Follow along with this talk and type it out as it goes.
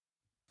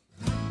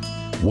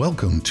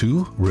Welcome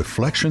to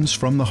Reflections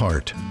from the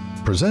Heart,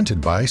 presented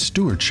by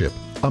Stewardship,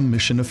 a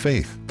Mission of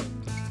Faith.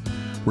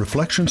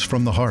 Reflections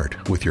from the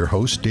Heart with your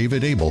host,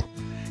 David Abel,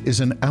 is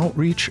an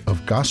outreach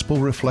of gospel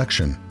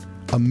reflection,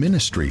 a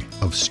ministry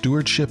of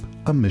Stewardship,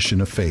 a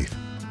Mission of Faith.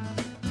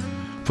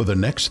 For the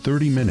next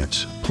 30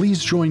 minutes,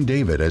 please join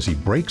David as he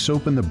breaks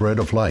open the bread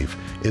of life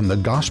in the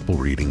gospel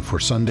reading for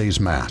Sunday's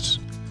Mass.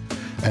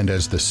 And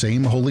as the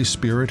same Holy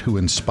Spirit who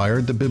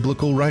inspired the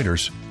biblical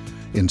writers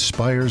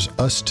inspires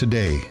us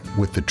today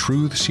with the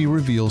truths he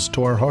reveals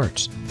to our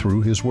hearts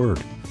through his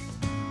word.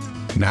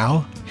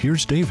 Now,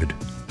 here's David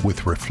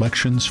with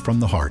Reflections from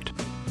the Heart.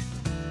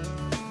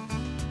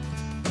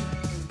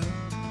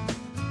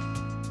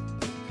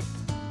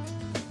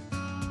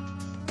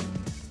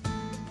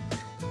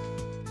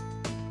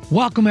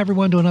 Welcome,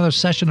 everyone, to another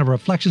session of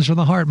Reflections from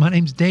the Heart. My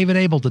name's David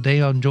Abel. Today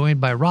I'm joined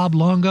by Rob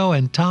Longo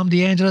and Tom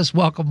DeAngelis.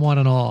 Welcome, one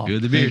and all.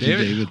 Good to be here,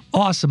 David.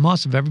 Awesome.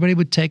 If everybody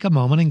would take a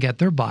moment and get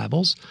their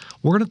Bibles,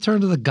 we're going to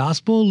turn to the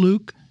Gospel of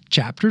Luke,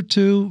 chapter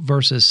 2,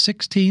 verses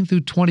 16 through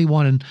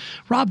 21. And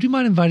Rob, do you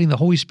mind inviting the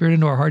Holy Spirit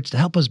into our hearts to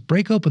help us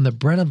break open the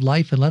bread of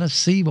life and let us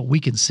see what we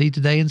can see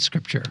today in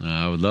Scripture?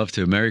 I would love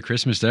to. Merry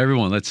Christmas to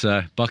everyone. Let's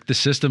buck the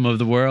system of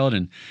the world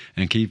and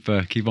keep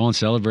on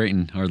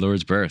celebrating our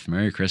Lord's birth.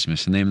 Merry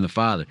Christmas. In the name of the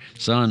Father,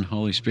 Son,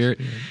 Holy Spirit.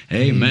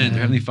 Amen.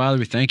 Heavenly Father,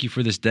 we thank you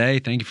for this day.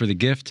 Thank you for the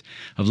gift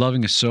of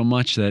loving us so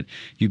much that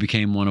you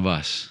became one of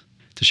us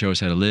to show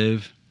us how to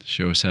live, to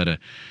show us how to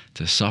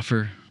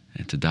suffer,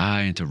 and to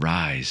die and to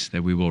rise,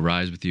 that we will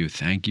rise with you.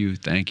 Thank you,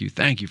 thank you,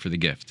 thank you for the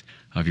gift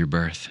of your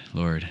birth,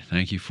 Lord.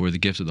 Thank you for the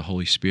gift of the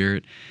Holy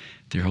Spirit.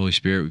 Dear Holy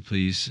Spirit,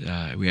 we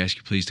ask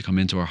you please to come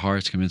into our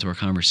hearts, come into our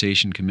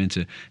conversation, come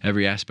into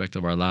every aspect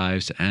of our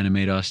lives, to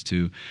animate us,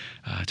 to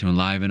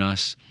enliven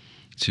us,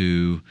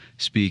 to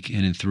speak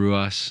in and through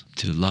us,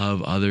 to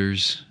love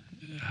others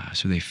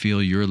so they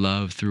feel your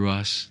love through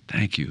us.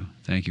 Thank you,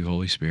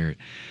 Holy Spirit.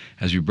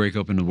 As we break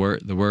open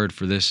the word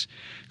for this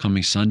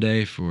coming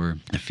Sunday, for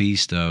the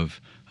feast of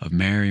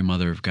Mary,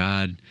 Mother of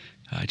God,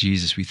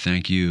 Jesus, we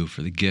thank you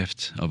for the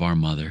gift of our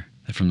mother,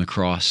 that from the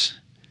cross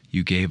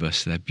you gave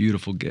us that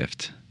beautiful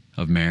gift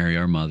of Mary,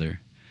 our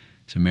mother.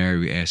 So Mary,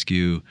 we ask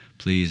you,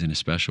 please, in a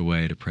special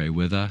way, to pray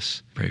with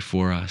us, pray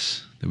for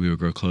us, that we will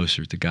grow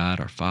closer to God,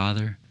 our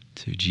Father,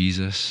 to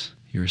Jesus,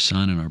 your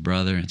Son and our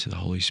brother, and to the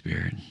Holy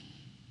Spirit.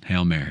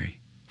 Hail Mary,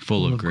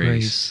 full of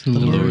grace. The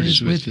Lord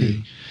is with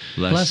thee.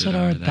 Blessed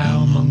art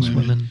thou amongst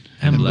women,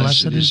 and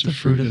blessed is the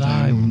fruit of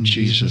thy womb,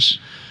 Jesus.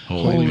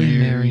 Holy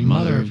Mary,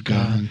 Mother of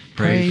God,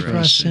 pray for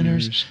us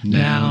sinners,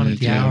 now and at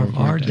the hour of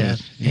our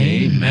death.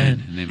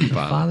 Amen. In the name of the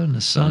Father, and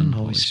the Son, and the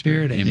Holy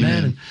Spirit.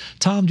 Amen. And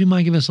Tom, do you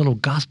mind giving us a little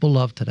gospel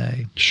love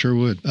today? Sure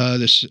would.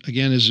 This,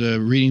 again, is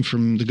a reading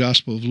from the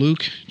Gospel of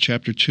Luke,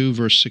 chapter 2,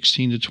 verse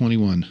 16 to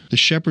 21. The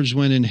shepherds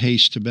went in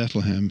haste to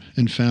Bethlehem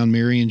and found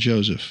Mary and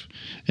Joseph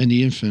and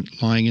the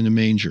infant lying in a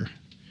manger.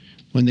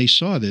 When they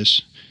saw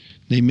this,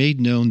 they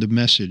made known the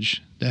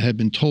message that had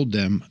been told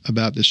them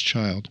about this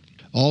child.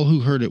 All who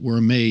heard it were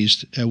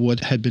amazed at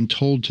what had been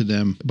told to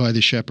them by the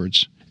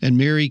shepherds. And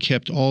Mary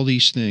kept all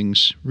these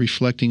things,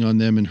 reflecting on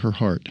them in her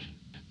heart.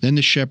 Then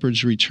the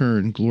shepherds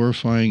returned,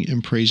 glorifying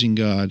and praising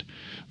God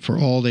for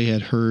all they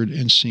had heard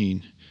and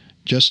seen,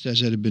 just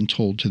as it had been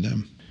told to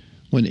them.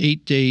 When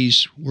 8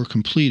 days were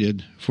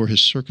completed for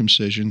his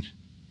circumcision,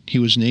 he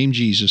was named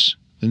Jesus,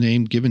 the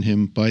name given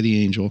him by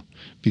the angel,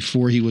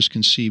 before he was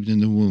conceived in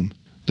the womb.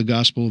 The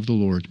Gospel of the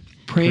Lord.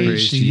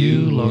 Praise to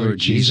you, Lord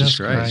Jesus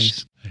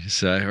Christ.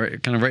 It's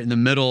kind of right in the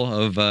middle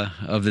of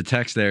the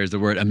text there is the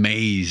word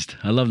amazed.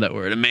 I love that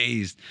word,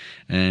 amazed.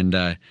 And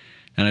I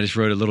just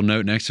wrote a little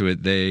note next to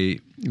it.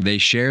 They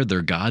shared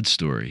their God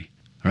story,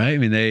 right? I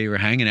mean, they were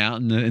hanging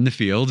out in the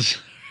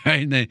fields,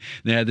 right? And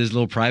they had this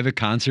little private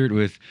concert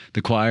with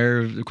the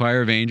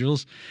choir of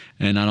angels,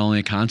 and not only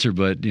a concert,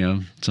 but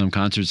some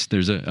concerts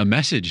there's a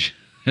message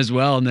as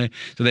well. And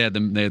they had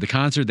the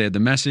concert, they had the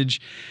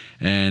message,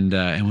 and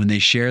when they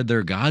shared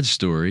their God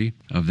story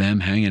of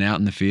them hanging out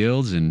in the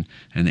fields and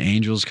the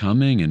angels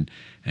coming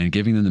and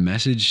giving them the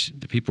message,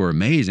 the people were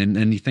amazed.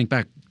 And you think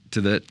back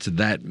to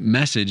that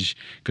message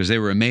because they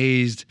were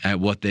amazed at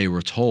what they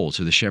were told.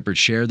 So the shepherds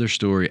shared their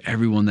story.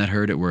 Everyone that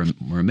heard it were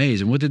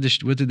amazed. And what did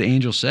the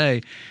angel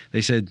say?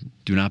 They said,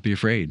 "Do not be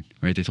afraid."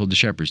 Right? They told the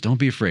shepherds, "Don't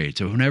be afraid."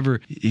 So whenever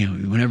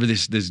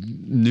this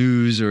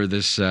news or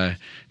this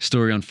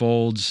story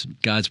unfolds,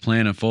 God's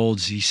plan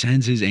unfolds, He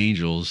sends His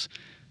angels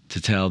to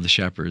tell the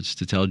shepherds,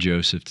 to tell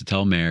Joseph, to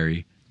tell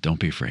Mary, "Don't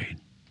be afraid.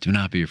 Do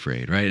not be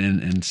afraid," right?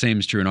 And same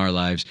is true in our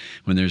lives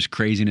when there's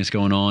craziness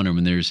going on or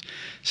when there's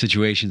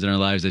situations in our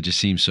lives that just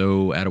seem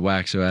so out of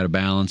whack, so out of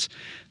balance.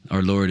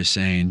 Our Lord is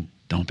saying,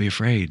 "Don't be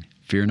afraid.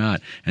 Fear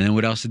not." And then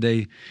what else did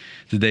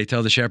they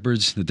tell the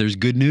shepherds? That there's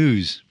good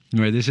news,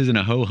 right? This isn't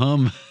a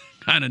ho-hum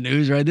kind of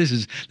news, right? This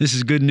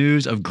is good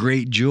news of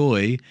great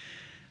joy.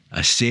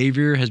 A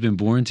Savior has been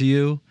born to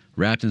you,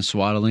 wrapped in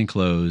swaddling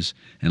clothes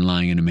and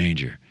lying in a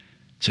manger.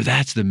 So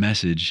that's the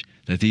message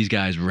that these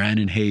guys ran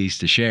in haste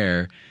to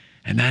share.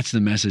 And that's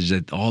the message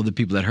that all the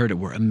people that heard it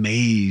were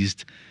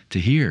amazed to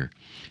hear.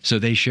 So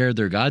they shared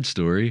their God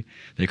story.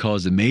 They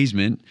caused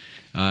amazement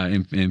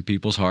in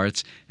people's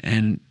hearts.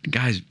 And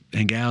guys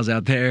and gals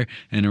out there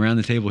and around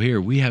the table here,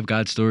 we have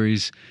God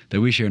stories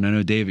that we share. And I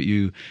know, David,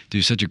 you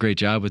do such a great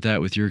job with that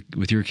with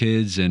your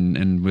kids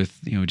and with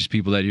just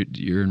people that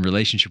you're in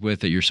relationship with,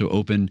 that you're so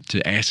open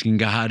to asking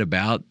God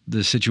about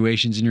the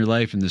situations in your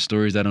life and the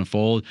stories that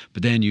unfold.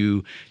 But then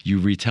you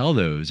retell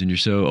those, and you're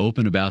so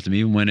open about them,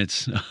 even when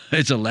it's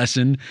a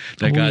lesson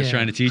that God's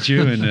trying to teach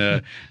you.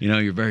 And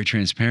you're very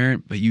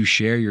transparent, but you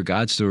share your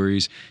God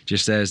stories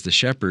just as the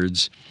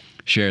shepherds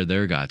share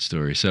their God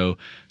story. So,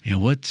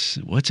 what's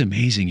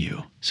amazing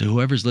you? So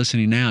whoever's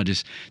listening now,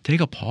 just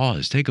take a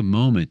pause, take a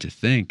moment to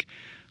think,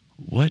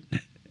 what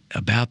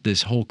about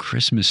this whole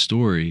Christmas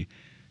story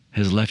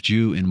has left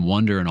you in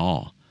wonder and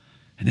awe?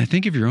 And then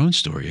think of your own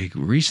story. Like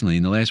recently,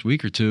 in the last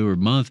week or two or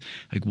month,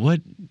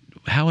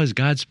 how has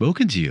God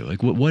spoken to you?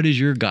 Like what is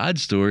your God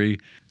story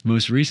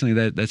most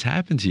recently that's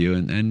happened to you?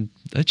 And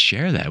let's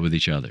share that with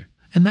each other.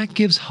 And that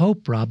gives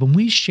hope, Rob. When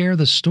we share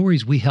the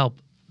stories, we help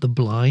the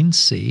blind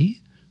see,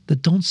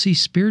 that don't see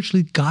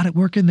spiritually God at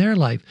work in their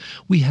life.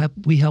 We help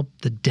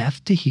the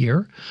deaf to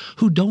hear,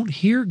 who don't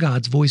hear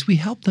God's voice. We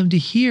help them to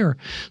hear.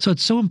 So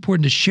it's so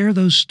important to share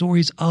those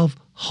stories of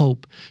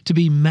hope, to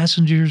be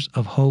messengers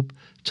of hope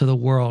to the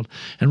world.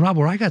 And Rob,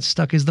 where I got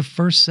stuck is the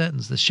first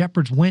sentence. The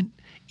shepherds went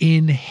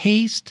in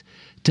haste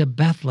to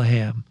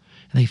Bethlehem,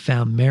 and they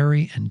found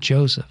Mary and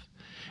Joseph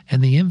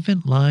and the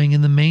infant lying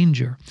in the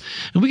manger.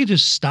 And we could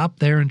just stop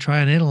there and try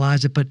and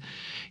analyze it. But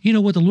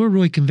what the Lord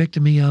really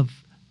convicted me of,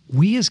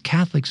 we as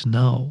Catholics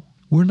know,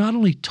 we're not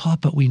only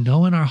taught, but we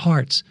know in our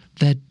hearts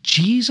that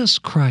Jesus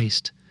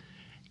Christ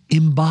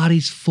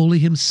embodies fully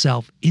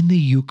himself in the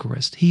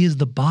Eucharist. He is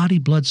the body,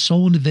 blood,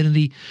 soul, and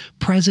divinity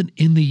present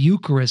in the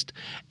Eucharist.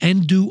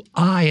 And do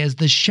I, as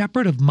the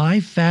shepherd of my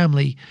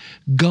family,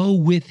 go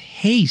with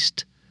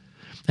haste,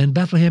 and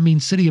Bethlehem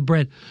means city of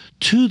bread,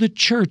 to the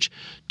church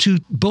to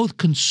both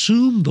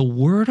consume the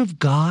Word of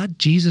God,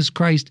 Jesus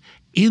Christ,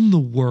 in the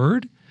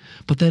Word,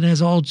 but then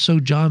as also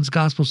John's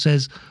Gospel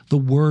says, the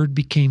Word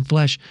became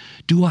flesh.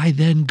 Do I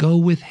then go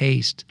with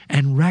haste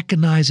and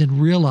recognize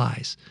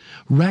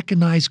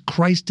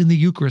Christ in the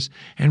Eucharist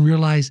and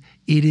realize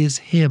it is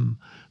him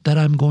that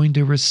I'm going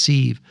to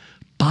receive,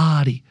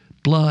 body,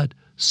 blood,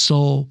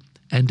 soul,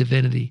 and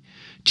divinity.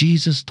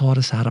 Jesus taught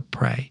us how to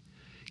pray.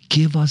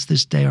 Give us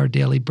this day our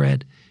daily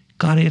bread.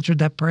 God answered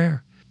that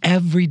prayer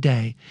every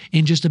day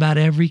in just about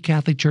every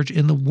Catholic church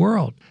in the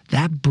world.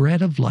 That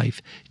bread of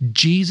life,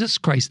 Jesus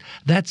Christ,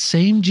 that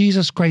same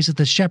Jesus Christ that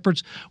the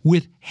shepherds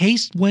with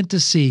haste went to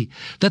see,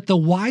 that the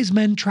wise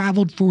men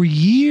traveled for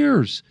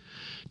years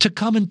to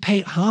come and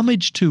pay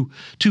homage to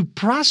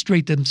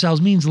prostrate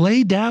themselves means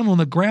lay down on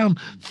the ground,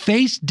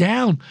 face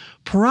down,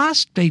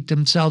 prostrate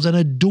themselves and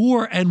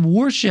adore and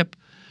worship.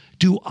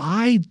 Do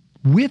I,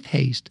 with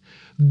haste,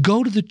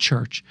 go to the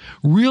church,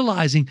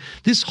 realizing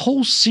this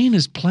whole scene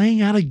is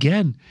playing out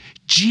again.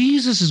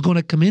 Jesus is going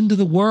to come into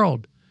the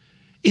world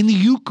in the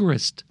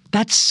Eucharist.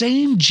 That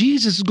same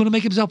Jesus is going to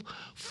make himself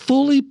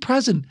fully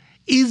present.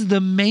 Is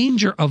the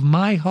manger of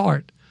my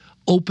heart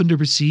open to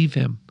receive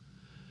him?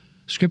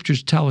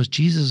 Scriptures tell us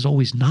Jesus is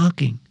always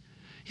knocking.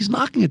 He's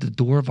knocking at the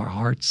door of our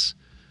hearts.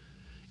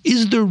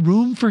 Is there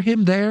room for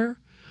him there?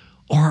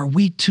 Or are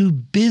we too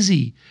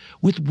busy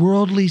with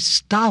worldly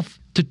stuff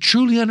to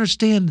truly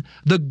understand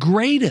the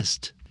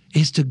greatest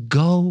is to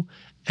go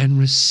and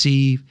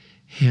receive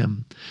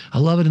him? I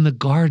love it in the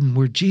garden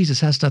where Jesus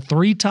has to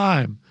 3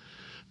 times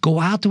go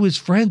out to his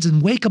friends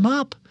and wake them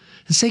up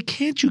and say,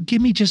 can't you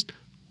give me just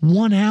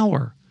 1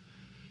 hour?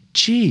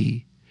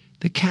 Gee,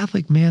 the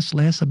Catholic Mass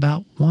lasts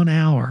about 1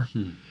 hour.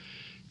 Do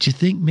you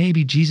think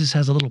maybe Jesus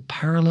has a little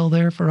parallel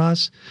there for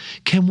us?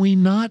 Can we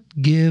not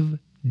give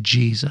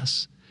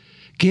Jesus,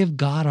 give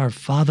God our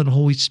Father and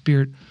Holy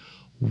Spirit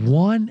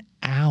 1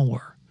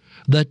 hour,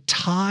 the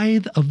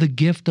tithe of the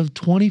gift of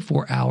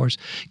 24 hours?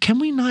 Can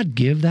we not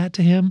give that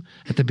to him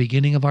at the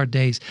beginning of our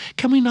days?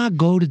 Can we not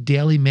go to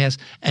daily Mass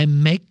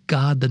and make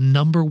God the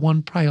number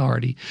 1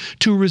 priority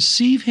to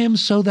receive him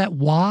so that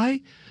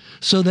why?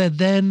 So that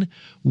then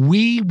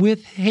we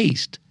with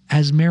haste,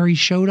 as Mary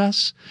showed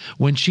us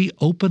when she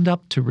opened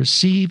up to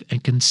receive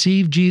and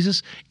conceive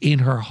Jesus in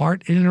her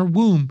heart and in her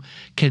womb,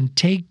 can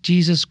take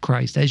Jesus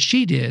Christ, as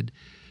she did,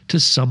 to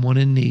someone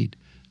in need,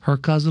 her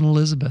cousin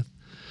Elizabeth.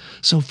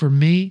 So for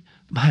me,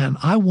 man,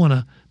 I want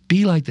to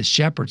be like the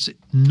shepherds.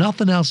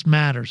 Nothing else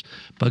matters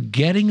but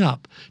getting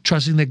up,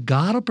 trusting that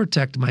God will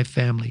protect my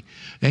family,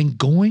 and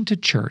going to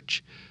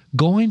church,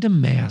 going to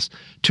Mass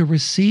to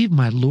receive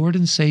my Lord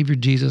and Savior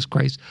Jesus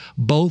Christ,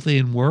 both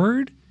in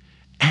word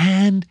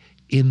and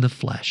in the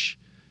flesh,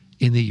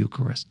 in the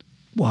Eucharist.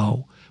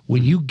 Whoa.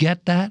 When you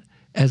get that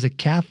as a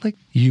Catholic,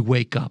 you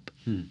wake up.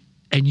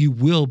 And you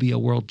will be a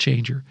world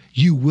changer.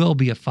 You will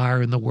be a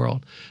fire in the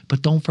world.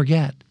 But don't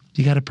forget,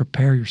 you got to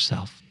prepare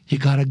yourself. You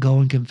got to go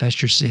and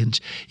confess your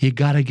sins. You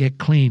got to get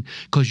clean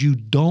because you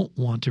don't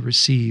want to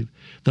receive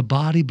the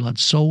body, blood,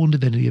 soul, and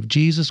divinity of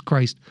Jesus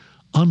Christ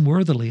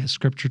unworthily, as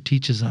Scripture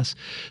teaches us.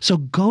 So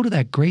go to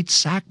that great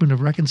sacrament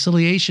of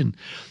reconciliation.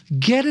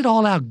 Get it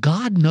all out.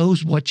 God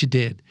knows what you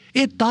did.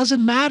 It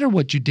doesn't matter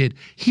what you did.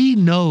 He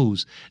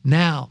knows.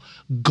 Now,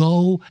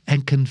 go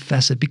and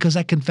confess it, because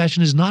that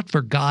confession is not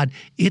for God.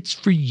 It's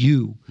for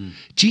you.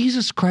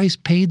 Jesus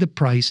Christ paid the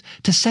price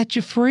to set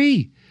you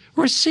free.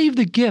 Receive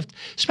the gift,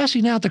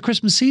 especially now at the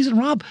Christmas season,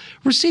 Rob.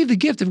 Receive the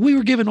gift. If we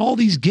were given all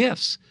these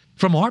gifts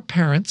from our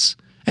parents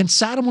and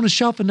sat them on a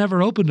shelf and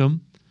never opened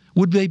them,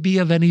 would they be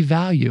of any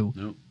value?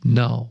 No.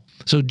 No.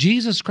 So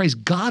Jesus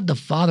Christ, God the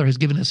Father, has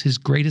given us his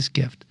greatest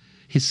gift,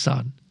 his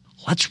Son.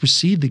 Let's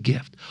receive the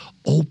gift.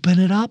 Open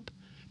it up.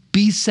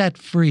 Be set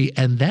free.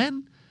 And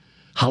then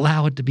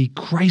allow it to be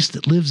Christ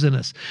that lives in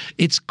us.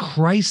 It's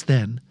Christ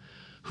then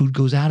who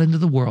goes out into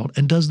the world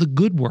and does the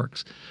good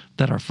works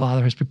that our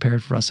Father has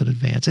prepared for us in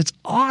advance. It's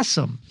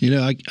awesome. You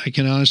know, I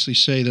can honestly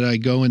say that I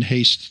go in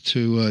haste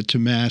to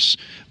Mass,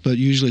 but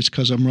usually it's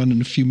because I'm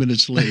running a few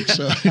minutes late.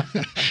 So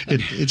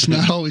it's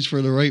not always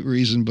for the right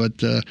reason.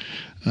 But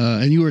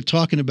and you were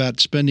talking about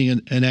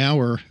spending an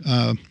hour.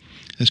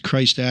 As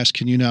Christ asked,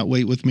 can you not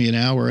wait with me an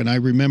hour? And I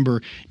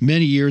remember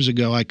many years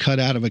ago, I cut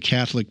out of a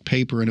Catholic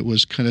paper, and it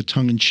was kind of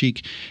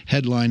tongue-in-cheek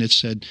headline. It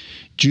said,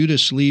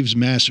 Judas leaves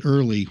Mass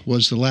early.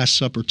 Was the Last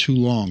Supper too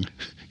long?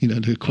 You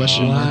know, the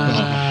question mark.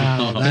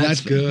 Wow,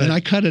 that's good. And I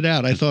cut it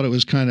out. I thought it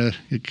was kind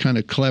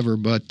of clever,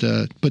 but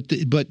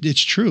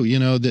it's true. You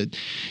know that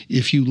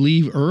if you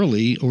leave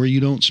early or you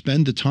don't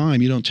spend the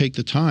time, you don't take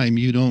the time,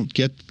 you don't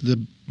get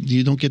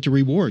the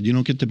reward, you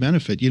don't get the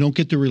benefit, you don't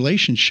get the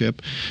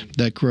relationship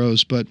that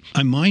grows. But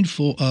I'm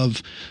mindful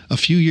of a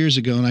few years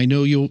ago, and I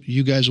know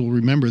you guys will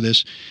remember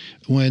this,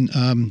 when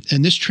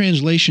and this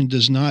translation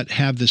does not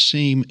have the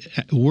same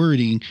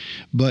wording,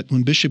 but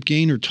when Bishop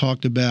Gaynor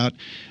talked about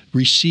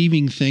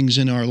receiving things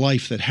in our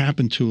life that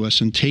happen to us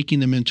and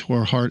taking them into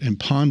our heart and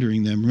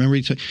pondering them,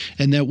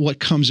 and that what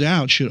comes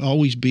out should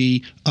always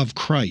be of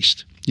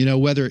Christ. You know,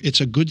 whether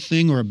it's a good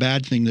thing or a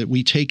bad thing, that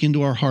we take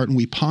into our heart and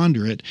we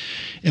ponder it,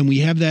 and we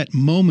have that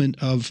moment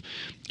of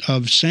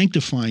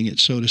sanctifying it,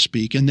 so to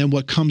speak. And then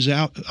what comes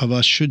out of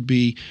us should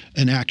be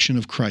an action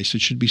of Christ.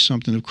 It should be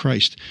something of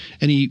Christ.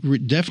 And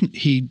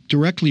he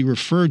directly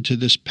referred to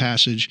this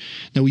passage.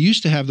 Now, we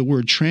used to have the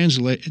word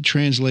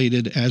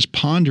translated as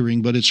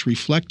pondering, but it's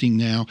reflecting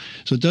now.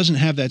 So it doesn't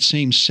have that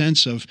same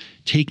sense of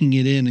taking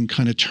it in and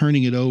kind of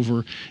turning it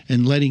over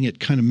and letting it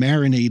kind of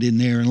marinate in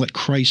there and let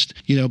Christ,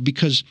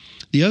 because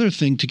the other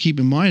thing to keep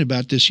in mind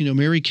about this,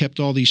 Mary kept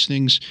all these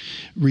things,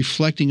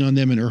 reflecting on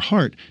them in her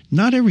heart.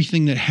 Not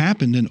everything that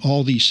happened in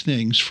all these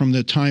things from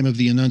the time of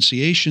the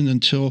Annunciation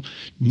until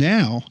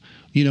now,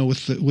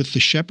 with the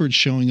shepherds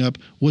showing up,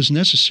 was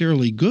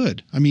necessarily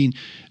good. I mean,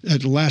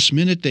 at the last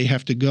minute, they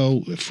have to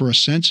go for a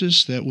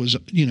census that was,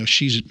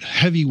 she's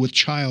heavy with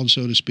child,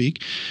 so to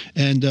speak,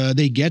 and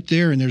they get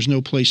there and there's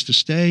no place to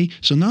stay.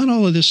 So not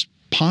all of this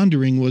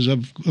pondering was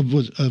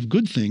of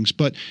good things,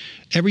 but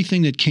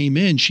everything that came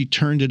in, she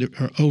turned it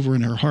over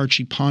in her heart.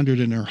 She pondered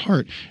in her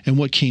heart, and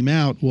what came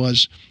out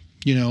was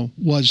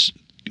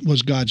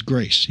God's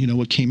grace.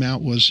 What came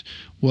out was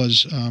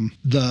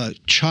the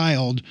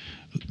child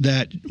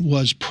that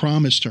was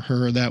promised to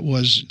her,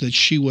 that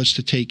she was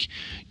to take,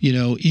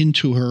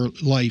 into her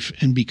life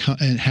and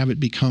have it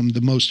become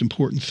the most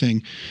important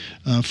thing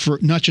for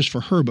not just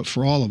for her, but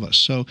for all of us.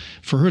 So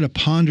for her to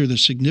ponder the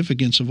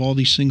significance of all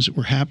these things that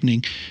were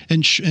happening,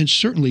 and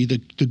certainly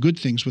the good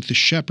things with the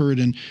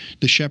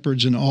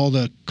shepherds and all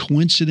the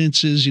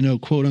coincidences,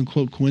 quote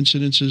unquote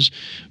coincidences,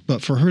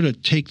 but for her to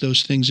take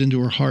those things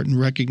into her heart and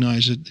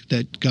recognize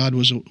that God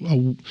was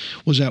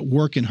at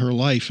work in her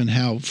life, and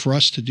how for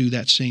us to do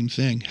that same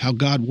thing. How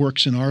God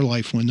works in our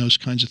life when those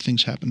kinds of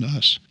things happen to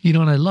us. And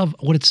I love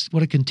what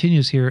it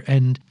continues here.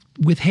 And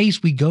with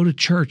haste, we go to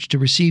church to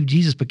receive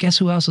Jesus. But guess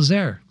who else is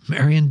there?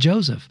 Mary and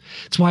Joseph.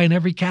 It's why in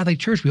every Catholic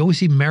church, we always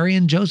see Mary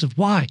and Joseph.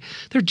 Why?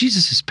 They're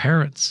Jesus'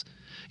 parents.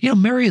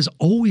 Mary is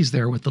always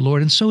there with the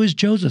Lord, and so is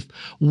Joseph.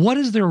 What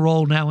is their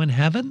role now in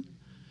heaven?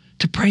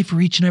 To pray for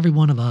each and every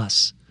one of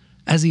us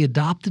as the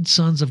adopted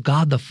sons of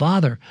God the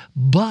Father,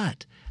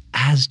 but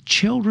as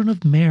children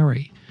of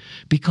Mary.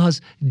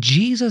 Because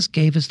Jesus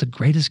gave us the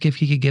greatest gift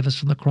he could give us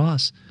from the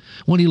cross.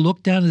 When he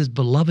looked down at his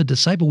beloved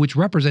disciple, which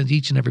represents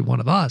each and every one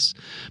of us,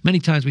 many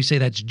times we say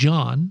that's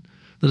John,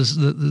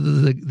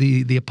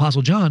 the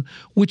Apostle John,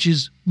 which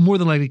is more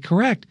than likely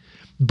correct.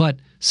 But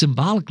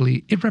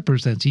symbolically, it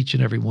represents each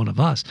and every one of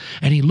us.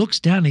 And he looks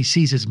down and he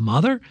sees his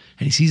mother,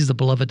 and he sees the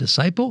beloved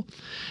disciple,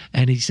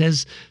 and he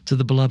says to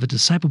the beloved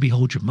disciple,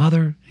 behold your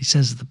mother. He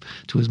says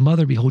to his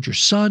mother, behold your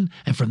son.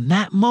 And from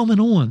that moment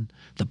on,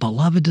 the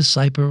beloved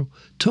disciple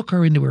took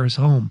her into his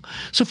home.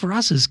 So for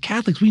us as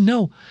Catholics, we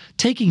know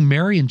taking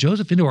Mary and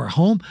Joseph into our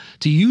home,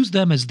 to use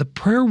them as the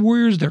prayer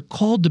warriors they're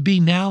called to be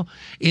now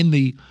in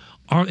the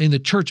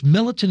church,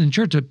 militant in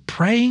church,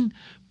 praying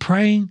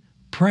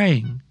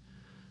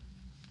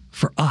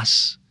for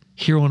us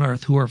here on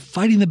earth who are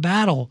fighting the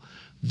battle.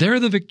 They're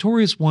the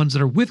victorious ones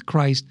that are with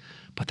Christ,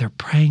 but they're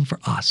praying for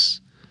us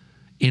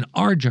in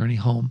our journey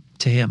home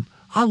to him.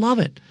 I love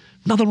it.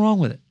 Nothing wrong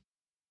with it.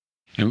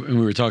 And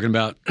we were talking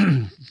about,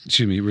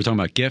 we were talking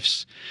about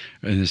gifts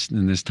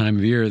in this time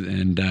of year,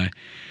 and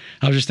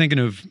I was just thinking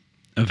of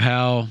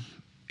how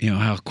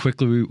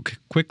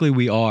quickly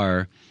we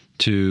are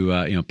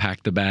to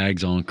pack the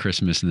bags on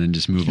Christmas and then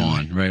just move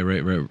on, right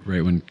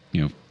when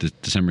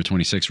December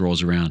 26th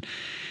rolls around,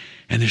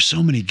 and there's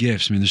so many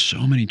gifts. I mean, there's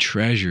so many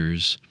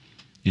treasures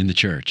in the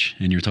church,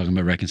 and you're talking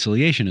about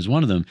reconciliation as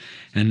one of them,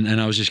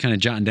 and I was just kind of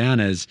jotting down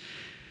as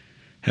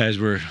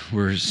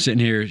we're sitting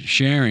here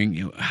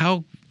sharing,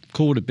 how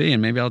cool would it be?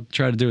 And maybe I'll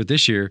try to do it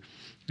this year.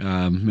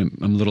 I'm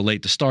a little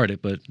late to start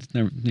it, but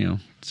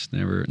it's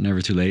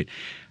never too late.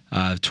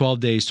 12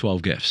 days,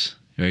 12 gifts.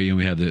 Right?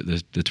 We have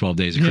the 12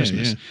 days of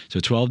Christmas. Yeah.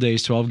 So 12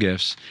 days, 12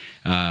 gifts.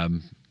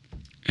 And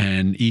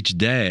each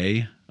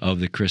day of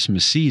the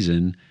Christmas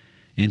season,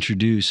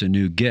 introduce a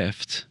new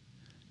gift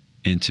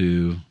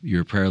into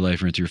your prayer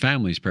life or into your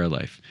family's prayer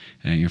life.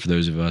 And for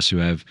those of us who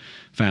have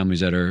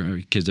families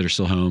kids that are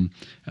still home,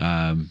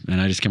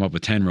 and I just came up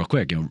with 10 real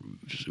quick.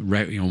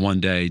 One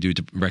day do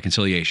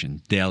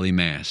reconciliation, daily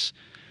mass,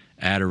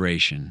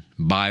 adoration,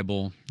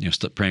 Bible,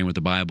 praying with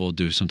the Bible,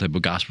 do some type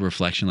of gospel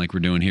reflection like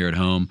we're doing here at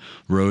home,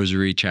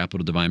 rosary, chapel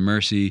to divine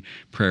mercy,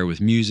 prayer with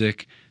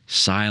music,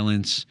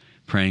 silence,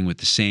 praying with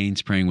the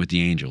saints, praying with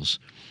the angels.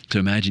 So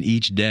imagine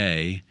each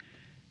day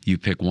you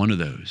pick one of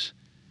those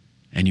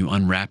and you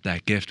unwrap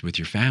that gift with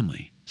your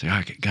family. Say, all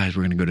right, guys,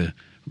 we're going to go to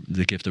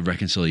the gift of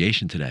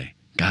reconciliation today.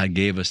 God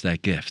gave us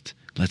that gift.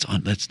 Let's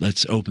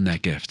open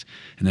that gift.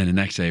 And then the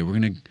next day, we're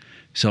going to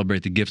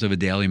celebrate the gift of a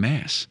daily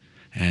mass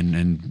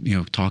and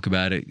talk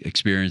about it,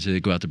 experience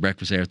it, go out to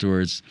breakfast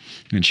afterwards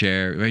and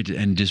share, right?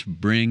 And just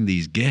bring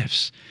these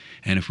gifts.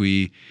 And if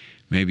we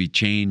maybe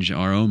change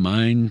our own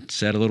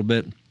mindset a little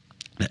bit,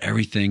 that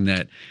everything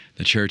that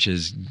the church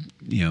has,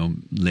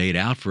 laid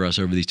out for us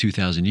over these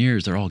 2,000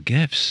 years, they're all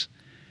gifts.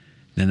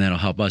 Then that'll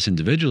help us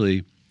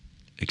individually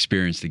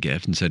experience the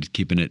gift instead of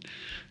keeping it,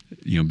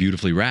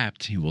 beautifully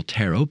wrapped. We'll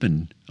tear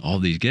open all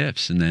these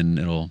gifts, and then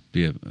it'll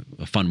be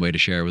a fun way to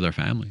share with our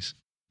families.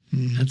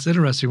 That's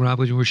interesting, Rob.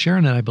 When you were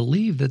sharing that, I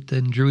believe that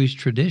in Jewish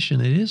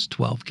tradition, it is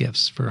 12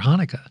 gifts for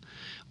Hanukkah,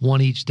 one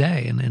each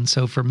day. And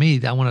so for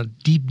me, I want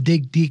to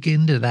dig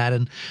into that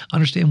and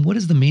understand what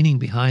is the meaning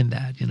behind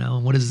that,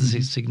 and what is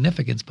the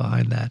significance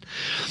behind that.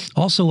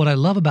 Also, what I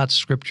love about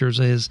scriptures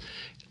is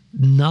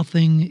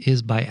nothing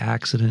is by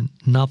accident.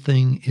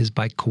 Nothing is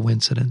by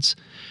coincidence.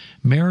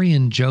 Mary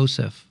and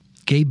Joseph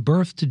gave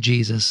birth to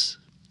Jesus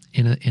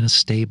in a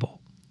stable.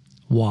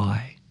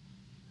 Why?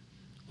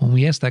 When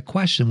we ask that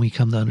question, we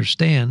come to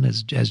understand,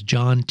 as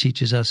John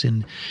teaches us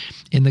in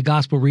the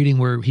gospel reading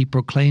where he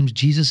proclaims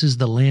Jesus is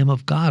the Lamb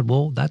of God.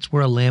 Well, that's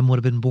where a lamb would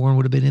have been born,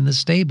 would have been in the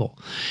stable.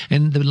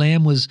 And the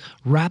lamb was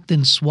wrapped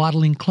in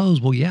swaddling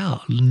clothes. Well, yeah,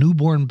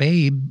 newborn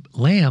babe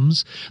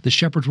lambs, the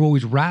shepherds would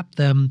always wrap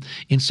them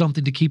in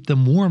something to keep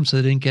them warm so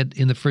they didn't get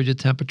in the frigid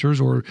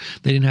temperatures or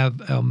they didn't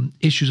have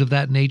issues of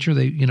that nature.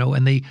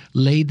 And they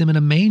laid them in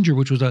a manger,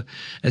 which was a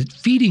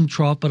feeding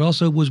trough, but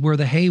also was where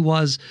the hay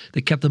was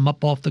that kept them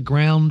up off the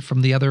ground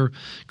from the other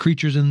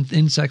creatures and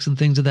insects and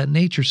things of that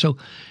nature. So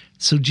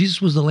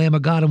Jesus was the Lamb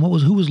of God, and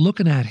who was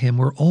looking at him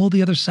were all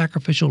the other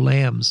sacrificial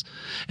lambs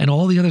and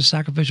all the other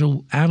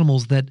sacrificial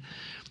animals that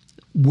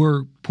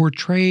were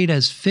portrayed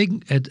as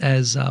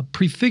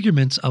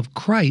prefigurements of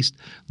Christ,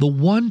 the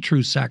one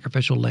true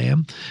sacrificial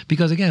lamb.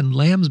 Because again,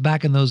 lambs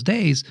back in those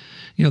days,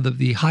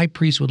 the high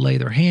priest would lay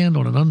their hand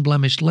on an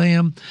unblemished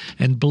lamb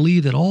and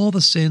believe that all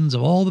the sins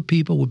of all the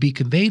people would be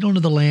conveyed onto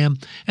the lamb,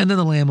 and then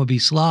the lamb would be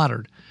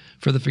slaughtered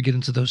for the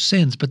forgiveness of those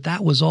sins. But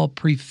that was all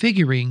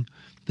prefiguring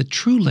the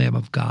true Lamb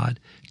of God,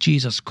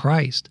 Jesus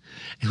Christ,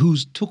 who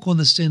took on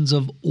the sins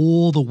of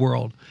all the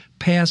world,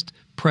 past,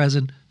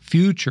 present,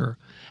 future.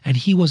 And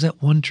he was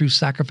that one true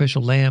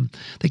sacrificial lamb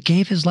that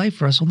gave his life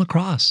for us on the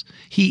cross.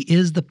 He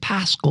is the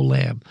Paschal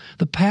Lamb,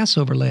 the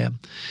Passover Lamb,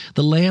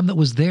 the lamb that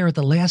was there at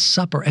the Last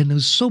Supper. And it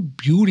was so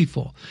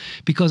beautiful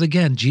because,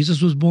 again,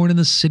 Jesus was born in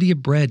the city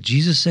of bread.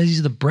 Jesus says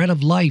he's the bread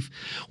of life.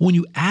 When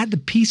you add the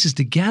pieces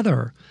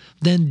together,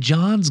 then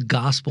John's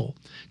Gospel,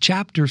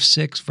 chapter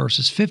 6,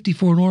 verses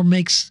 54 and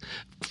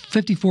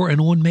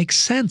on makes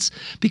sense,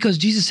 because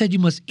Jesus said, you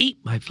must eat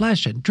my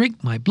flesh and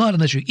drink my blood.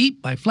 Unless you eat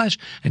my flesh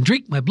and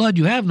drink my blood,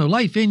 you have no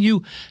life in you.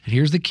 And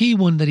here's the key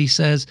one that he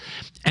says,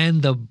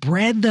 and the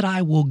bread that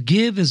I will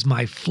give is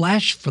my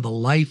flesh for the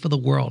life of the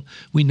world.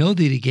 We know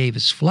that he gave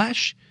his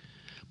flesh,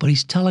 but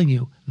he's telling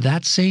you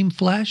that same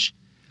flesh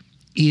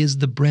is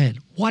the bread.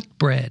 What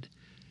bread?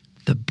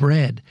 The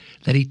bread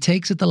that he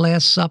takes at the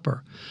Last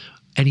Supper,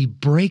 and he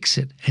breaks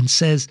it and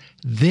says,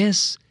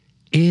 this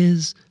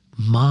is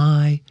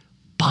my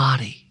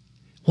body.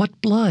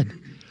 What blood?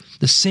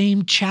 The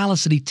same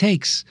chalice that he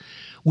takes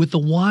with the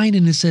wine,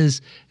 and it says,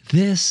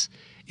 this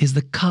is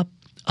the cup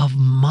of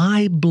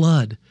my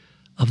blood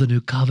of the new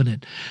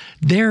covenant.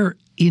 There,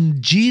 in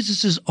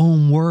Jesus'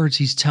 own words,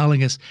 he's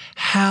telling us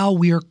how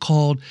we are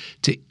called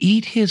to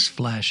eat his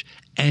flesh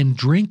and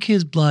drink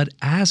his blood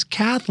as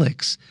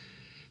Catholics,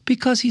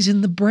 because he's in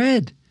the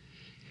bread.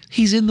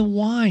 He's in the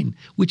wine,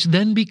 which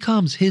then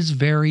becomes his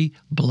very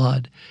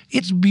blood.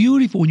 It's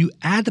beautiful. When you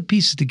add the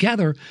pieces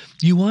together,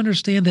 you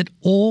understand that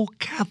all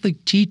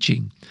Catholic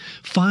teaching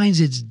finds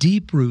its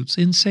deep roots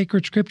in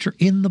sacred scripture,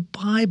 in the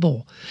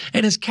Bible.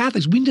 And as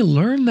Catholics, we need to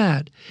learn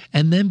that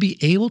and then be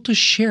able to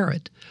share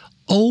it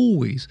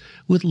always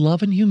with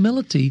love and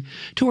humility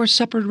to our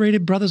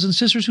separated brothers and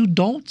sisters who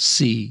don't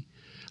see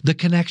the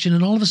connection.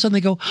 And all of a sudden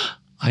they go,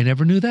 I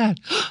never knew that.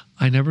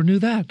 I never knew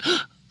that.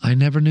 I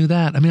never knew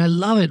that. I mean, I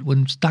love it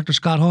when Dr.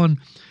 Scott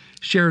Hahn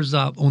shares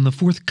on the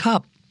fourth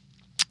cup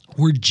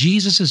where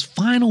Jesus'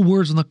 final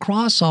words on the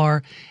cross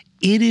are,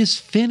 it is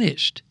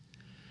finished.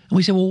 And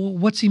we say, well,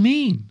 what's he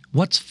mean?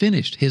 What's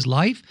finished? His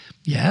life?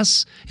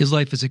 Yes, his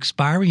life is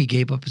expiring. He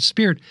gave up his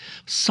spirit.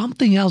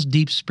 Something else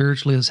deep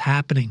spiritually is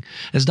happening.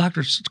 As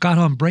Dr. Scott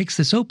Hahn breaks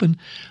this open,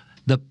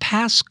 the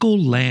Paschal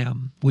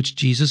Lamb, which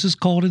Jesus is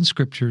called in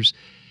scriptures,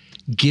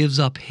 gives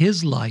up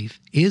his life,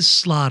 is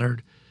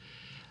slaughtered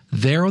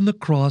there on the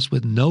cross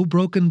with no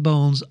broken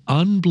bones,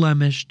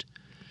 unblemished.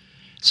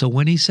 So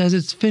when he says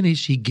it's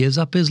finished, he gives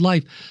up his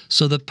life.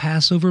 So the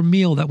Passover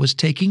meal that was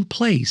taking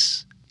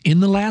place in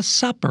the Last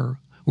Supper,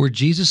 where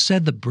Jesus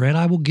said, the bread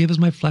I will give is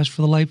my flesh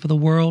for the life of the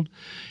world,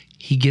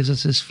 he gives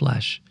us his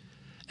flesh.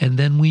 And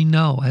then we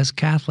know as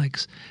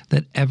Catholics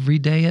that every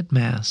day at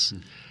Mass,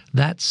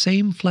 that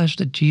same flesh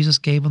that Jesus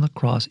gave on the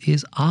cross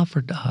is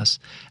offered to us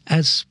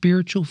as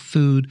spiritual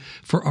food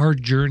for our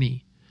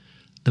journey.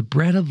 The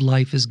bread of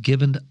life is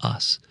given to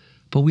us,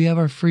 but we have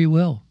our free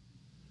will.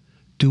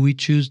 Do we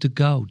choose to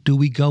go? Do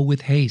we go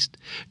with haste?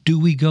 Do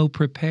we go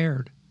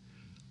prepared?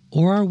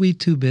 Or are we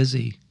too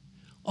busy?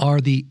 Are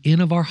the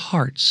inn of our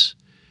hearts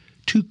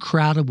too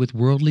crowded with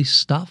worldly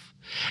stuff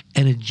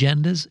and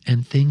agendas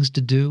and things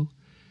to do?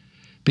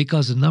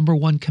 Because the number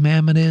one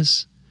commandment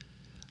is,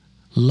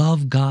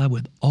 love God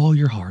with all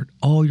your heart,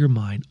 all your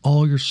mind,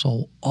 all your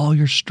soul, all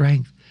your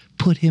strength.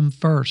 Put him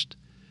first.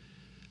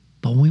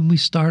 But when we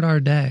start our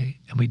day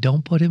and we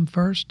don't put him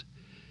first,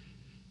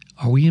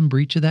 are we in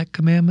breach of that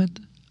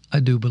commandment? I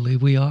do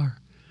believe we are.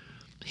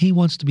 He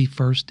wants to be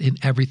first in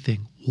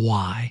everything.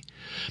 Why?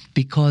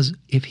 Because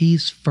if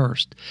he's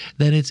first,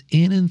 then it's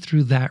in and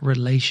through that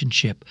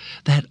relationship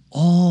that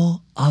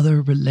all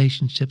other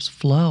relationships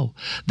flow,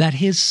 that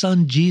his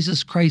son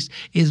Jesus Christ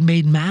is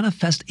made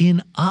manifest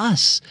in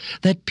us,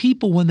 that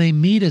people, when they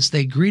meet us,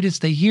 they greet us,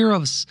 they hear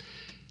us,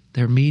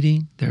 they're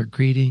meeting, they're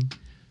greeting,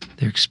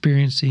 they're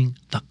experiencing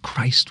the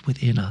Christ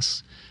within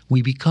us.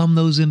 We become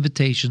those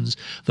invitations,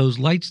 those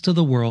lights to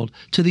the world,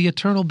 to the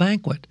eternal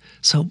banquet.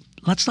 So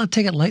let's not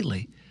take it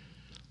lightly.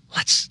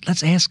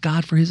 Let's ask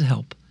God for his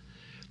help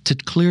to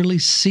clearly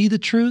see the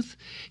truth,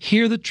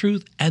 hear the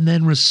truth, and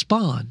then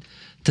respond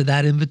to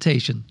that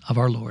invitation of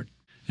our Lord.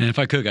 And if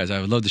I could, guys,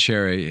 I would love to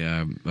share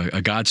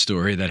a God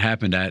story that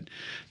happened at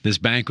this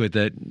banquet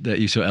that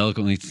you so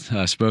eloquently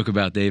spoke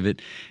about,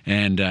 David.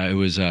 And it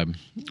was a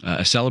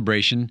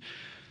celebration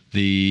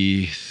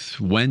the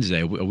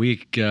Wednesday,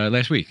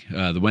 last week,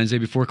 the Wednesday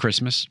before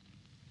Christmas.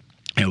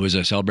 It was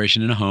a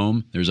celebration in a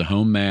home. There was a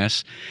home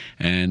mass,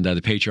 and the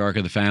patriarch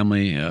of the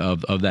family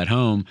of that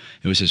home,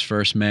 it was his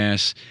first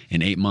mass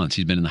in 8 months.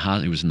 He's been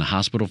he was in the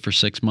hospital for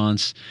 6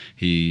 months.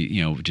 He,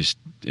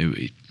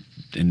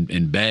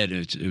 in bed.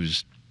 It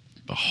was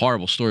a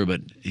horrible story,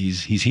 but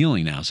he's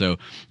healing now. So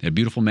they had a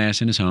beautiful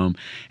mass in his home,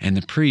 and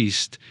the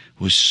priest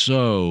was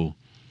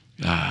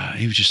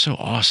he was just so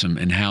awesome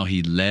in how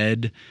he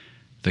led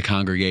the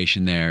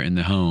congregation there in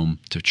the home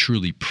to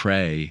truly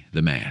pray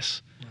the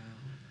mass.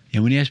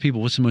 And when you ask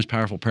people what's the most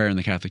powerful prayer in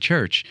the Catholic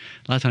Church,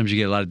 a lot of times you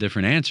get a lot of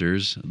different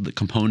answers, the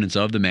components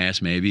of the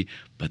Mass maybe,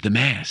 but the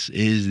Mass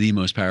is the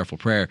most powerful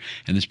prayer.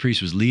 And this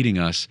priest was leading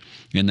us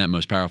in that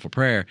most powerful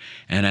prayer.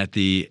 And at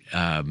the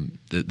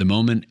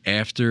moment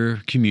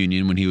after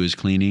communion, when he was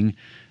cleaning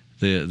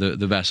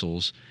the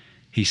vessels,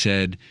 he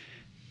said,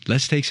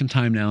 let's take some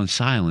time now in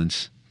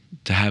silence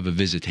to have a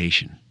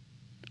visitation.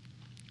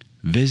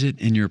 Visit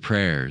in your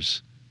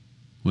prayers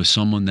with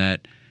someone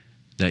that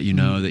you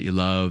know, that you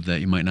love, that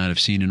you might not have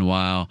seen in a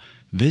while.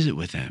 Visit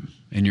with them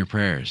in your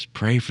prayers.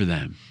 Pray for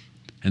them.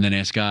 And then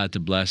ask God to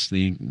bless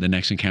the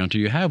next encounter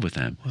you have with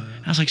them. Wow.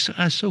 I was like,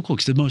 that's so cool,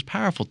 because the most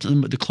powerful,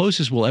 the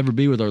closest we'll ever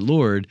be with our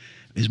Lord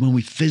is when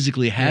we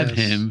physically have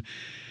him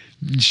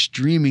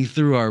streaming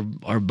through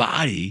our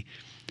body.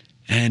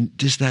 And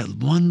just that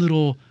one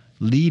little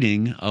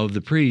leading of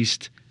the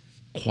priest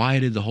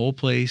quieted the whole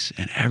place,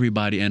 and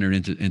everybody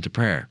entered into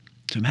prayer.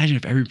 So imagine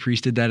if every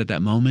priest did that at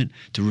that moment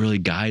to really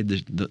guide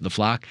the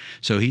flock.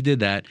 So he did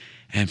that,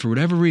 and for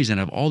whatever reason,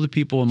 of all the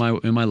people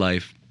in my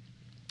life,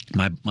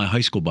 my high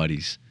school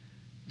buddies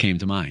came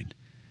to mind,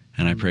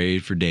 and I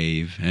prayed for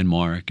Dave and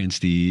Mark and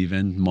Steve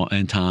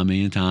and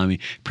Tommy.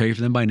 Pray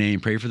for them by name,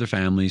 pray for their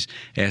families,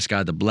 ask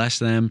God to bless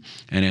them,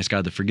 and ask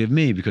God to forgive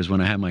me, because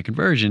when I had my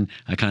conversion,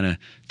 I kind of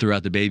threw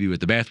out the baby with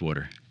the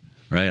bathwater,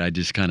 right? I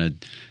just kind of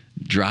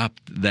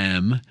dropped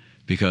them,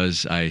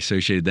 because I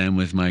associated them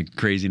with my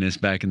craziness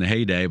back in the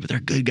heyday, but they're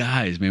good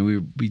guys,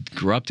 man. We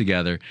grew up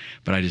together,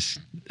 but I just,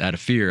 out of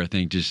fear, I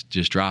think,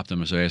 just dropped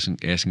them. So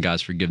asking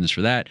God's forgiveness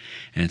for that,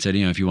 and said,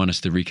 if you want us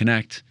to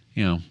reconnect,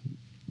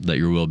 let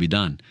your will be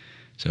done.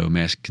 So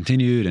Mass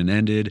continued and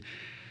ended. It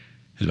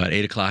was about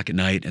 8:00 at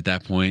night at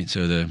that point.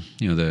 So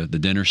the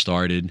dinner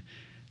started.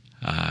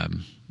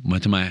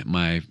 Went to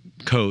my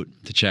coat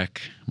to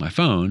check my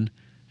phone,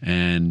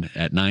 and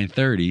at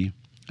 9:30,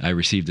 I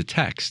received a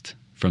text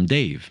from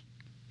Dave,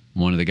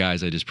 one of the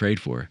guys I just prayed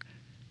for.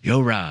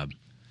 Yo, Rob,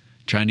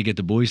 trying to get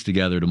the boys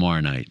together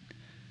tomorrow night.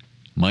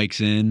 Mike's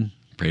in,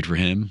 prayed for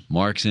him.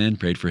 Mark's in,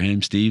 prayed for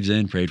him. Steve's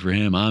in, prayed for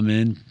him. I'm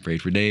in,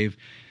 prayed for Dave.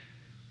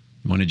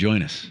 You want to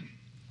join us?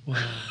 Wow.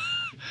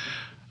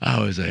 I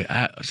was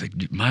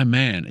like, my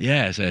man.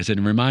 Yes. I said,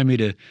 remind me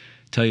to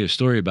tell you a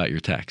story about your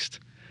text.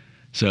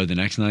 So the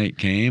next night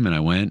came, and I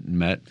went and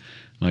met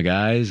my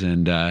guys,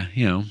 and,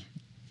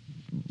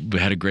 we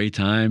had a great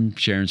time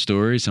sharing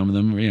stories. Some of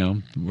them,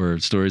 were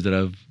stories that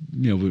I've,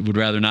 would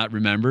rather not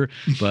remember,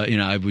 but,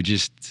 I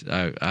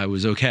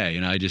was okay.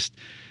 I just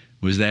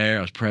was there.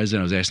 I was present.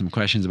 I was asking them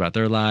questions about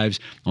their lives.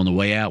 On the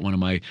way out, one of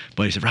my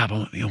buddies said, Rob,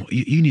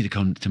 you need to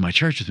come to my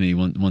church with me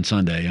one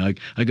Sunday. I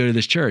go to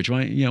this church.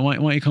 Why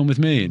don't you come with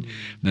me? And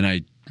then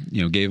I,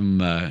 gave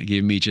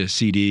them each a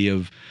CD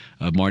of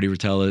Marty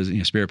Rotella's,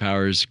 Spirit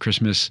Powers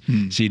Christmas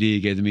CD.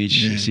 Gave them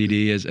each a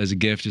CD as a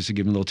gift, just to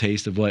give them a little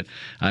taste of what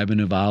I've been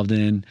involved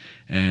in.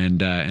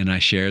 And I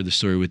shared the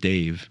story with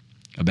Dave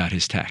about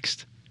his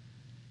text.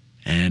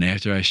 And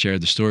after I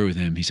shared the story with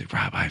him, he's like,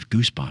 Rob, I have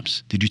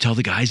goosebumps. Did you tell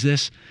the guys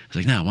this? I was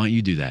like, no, why don't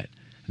you do that?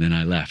 And then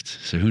I left.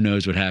 So who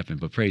knows what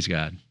happened, but praise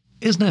God.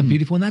 Isn't that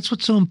beautiful? And that's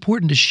what's so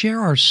important, to share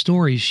our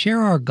stories,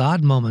 share our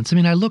God moments. I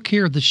mean, I look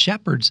here at the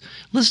shepherds.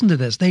 Listen to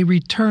this. They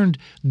returned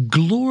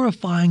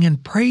glorifying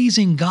and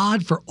praising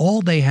God for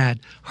all they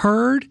had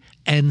heard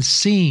and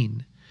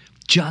seen,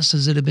 just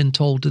as it had been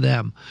told to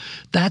them.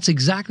 That's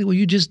exactly what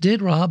you just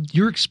did, Rob.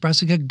 You're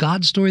expressing a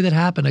God story that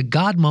happened, a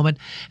God moment,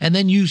 and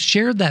then you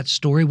shared that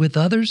story with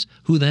others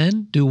who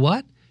then do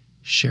what?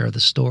 Share the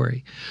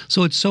story.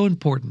 So it's so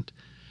important.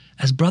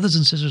 As brothers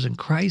and sisters in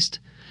Christ,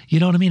 you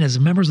know what I mean? As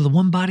members of the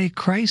one body of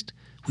Christ,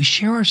 we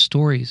share our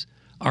stories,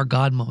 our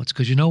God moments,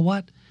 because you know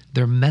what?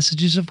 They're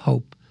messages of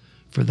hope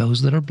for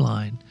those that are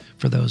blind,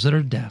 for those that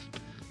are deaf,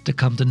 to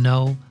come to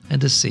know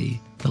and to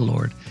see the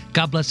Lord.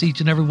 God bless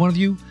each and every one of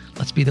you.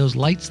 Let's be those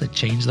lights that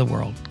change the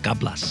world. God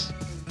bless.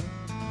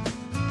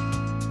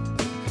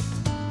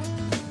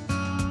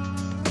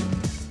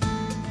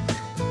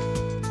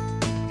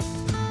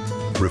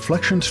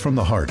 Reflections from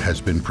the Heart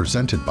has been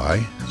presented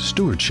by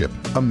Stewardship,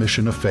 a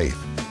Mission of Faith.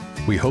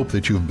 We hope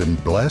that you've been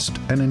blessed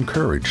and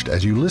encouraged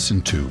as you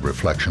listen to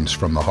Reflections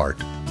from the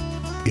Heart.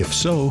 If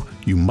so,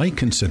 you might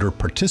consider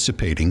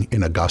participating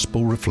in a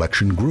gospel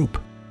reflection group.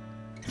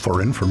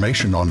 For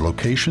information on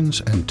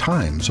locations and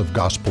times of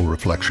gospel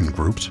reflection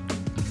groups,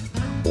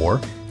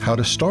 or how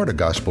to start a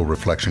gospel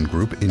reflection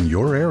group in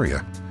your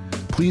area,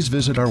 please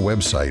visit our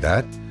website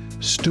at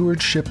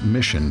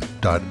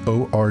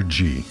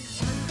stewardshipmission.org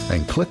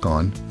and click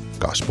on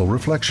Gospel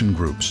Reflection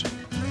Groups,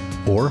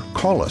 or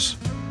call us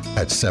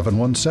at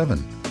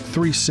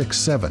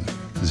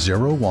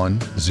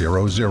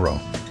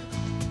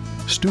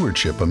 717-367-0100.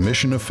 Stewardship, a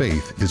Mission of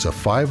Faith is a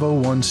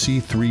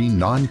 501c3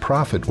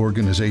 nonprofit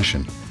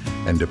organization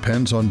and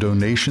depends on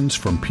donations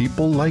from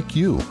people like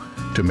you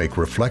to make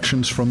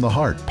Reflections from the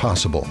Heart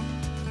possible.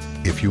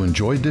 If you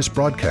enjoyed this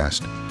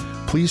broadcast,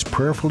 please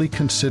prayerfully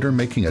consider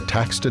making a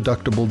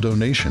tax-deductible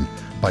donation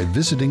by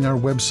visiting our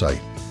website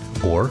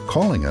or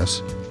calling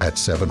us at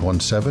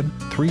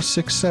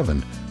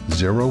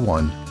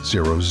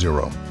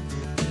 717-367-0100.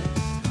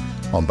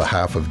 On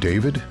behalf of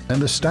David and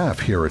the staff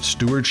here at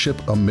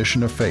Stewardship, a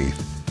Mission of Faith,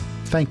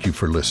 thank you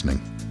for listening.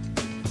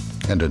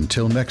 And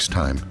until next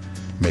time,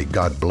 may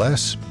God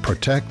bless,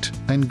 protect,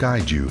 and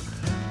guide you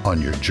on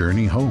your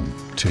journey home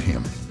to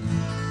Him.